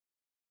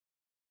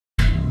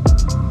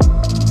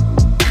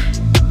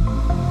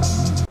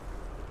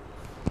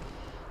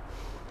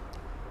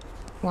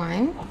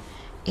1.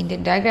 In the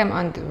diagram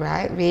on the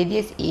right,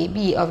 radius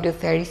AB of the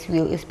Ferris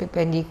wheel is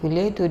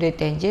perpendicular to the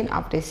tangent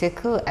of the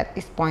circle at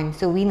this point.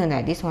 So we know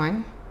that this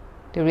one,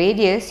 the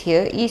radius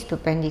here is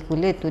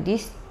perpendicular to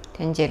this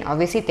tangent.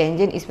 Obviously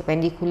tangent is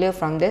perpendicular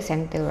from the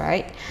center,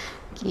 right?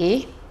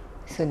 Okay,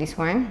 so this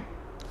one,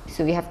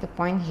 so we have the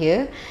point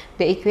here.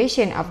 The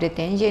equation of the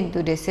tangent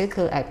to the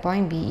circle at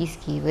point B is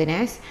given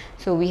as,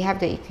 so we have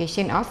the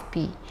equation of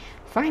P.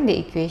 Find the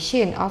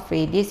equation of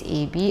radius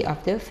AB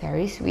of the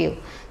Ferris wheel.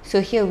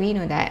 So here we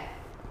know that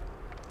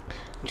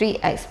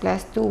 3x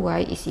plus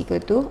 2y is equal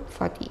to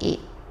 48.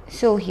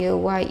 So here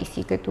y is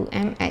equal to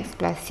mx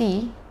plus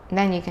c.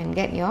 Then you can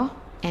get your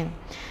m.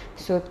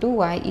 So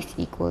 2y is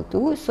equal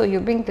to, so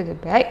you bring to the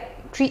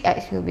back,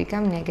 3x will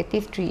become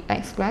negative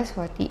 3x plus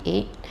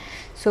 48.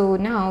 So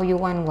now you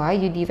want y,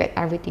 you divide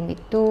everything with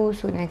 2.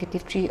 So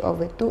negative 3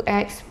 over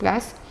 2x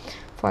plus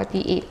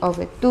 48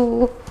 over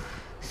 2.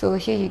 So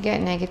here you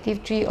get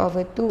negative 3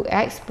 over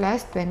 2x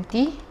plus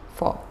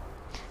 24.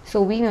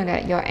 So we know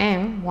that your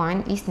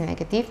m1 is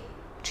negative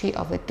 3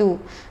 over 2.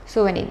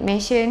 So when it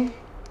mentioned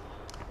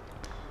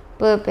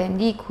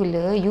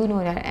perpendicular, you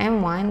know that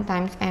m1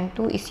 times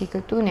m2 is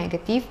equal to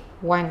negative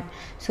 1.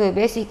 So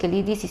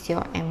basically this is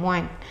your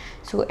m1.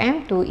 So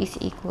m2 is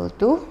equal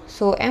to,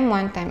 so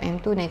m1 times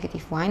m2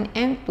 negative 1,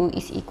 m2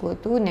 is equal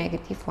to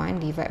negative 1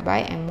 divided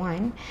by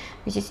m1,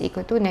 which is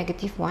equal to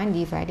negative 1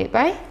 divided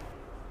by,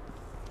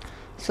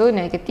 so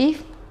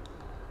negative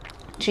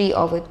 3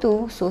 over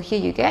 2. So here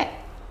you get,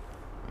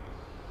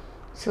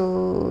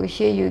 so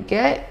here you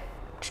get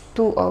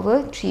 2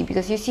 over 3,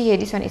 because you see here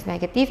this one is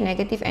negative,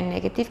 negative and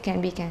negative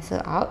can be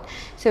cancelled out.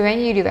 So when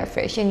you divide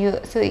fraction,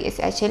 so it's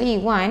actually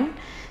 1.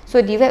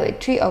 So divide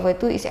with 3 over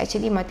 2 is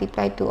actually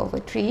multiply 2 over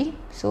 3.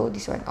 So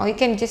this one, or you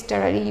can just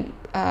directly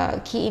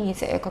key in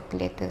inside your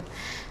calculator.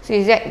 So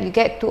you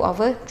get 2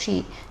 over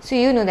 3. So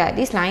you know that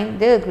this line,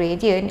 the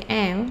gradient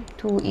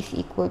m2 is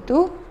equal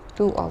to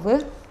 2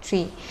 over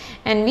 3.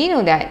 And we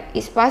know that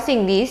it's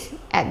passing this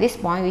at this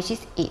point, which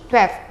is 8,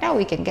 12. Now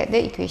we can get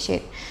the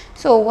equation.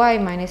 So y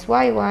minus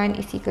y1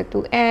 is equal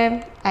to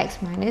m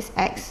x minus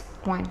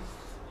x1.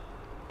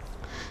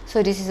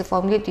 So this is a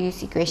formula to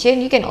use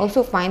equation. You can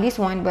also find this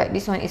one, but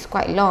this one is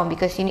quite long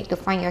because you need to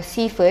find your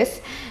c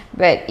first.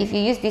 But if you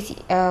use this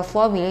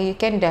formula, you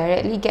can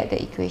directly get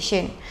the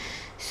equation.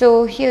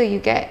 So here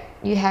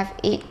you have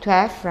 8,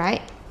 12,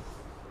 right?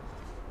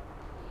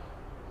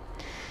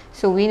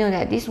 So we know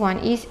that this one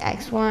is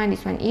x1,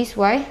 this one is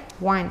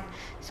y1.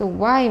 So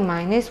y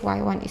minus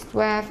y1 is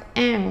 12,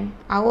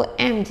 our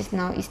m just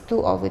now is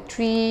 2 over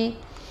 3.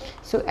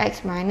 So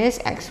x minus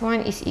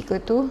x1 is equal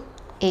to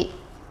 8.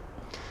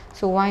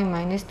 So y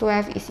minus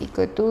 12 is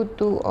equal to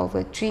 2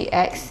 over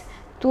 3x.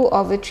 2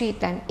 over 3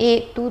 times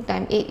 8, 2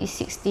 times 8 is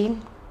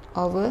 16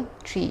 over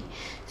 3.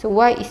 So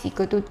y is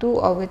equal to 2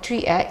 over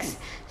 3x.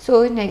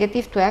 So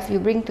negative 12 you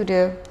bring to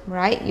the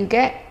right, you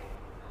get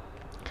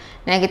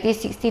negative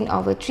 16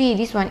 over 3.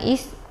 This one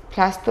is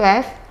plus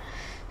 12.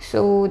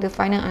 So the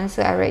final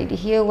answer I write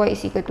here, y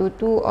is equal to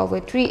 2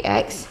 over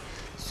 3x.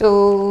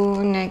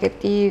 So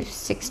negative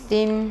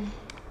 16.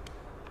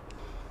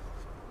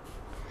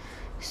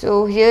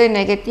 So here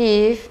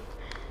negative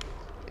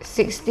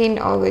 16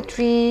 over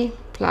 3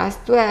 plus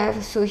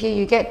 12. So here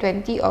you get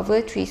 20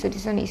 over 3. So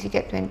this one is you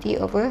get 20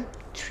 over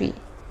 3.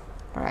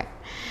 Alright.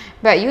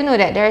 But you know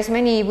that there's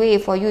many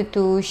ways for you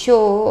to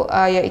show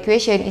your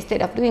equation.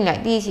 Instead of doing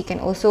like this, you can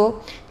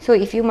also, so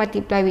if you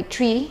multiply with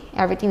 3,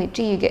 everything with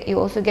 3, you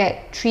also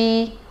get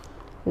 3y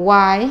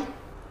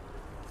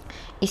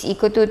is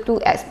equal to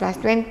 2x plus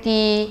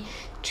 20.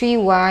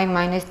 3y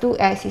minus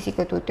 2x is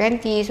equal to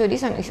 20. So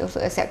this one is also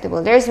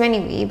acceptable. There's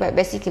many ways, but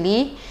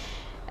basically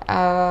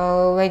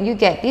when you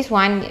get this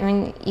one, I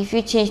mean, if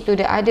you change to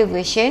the other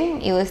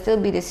version, it will still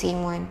be the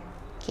same one.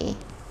 Okay.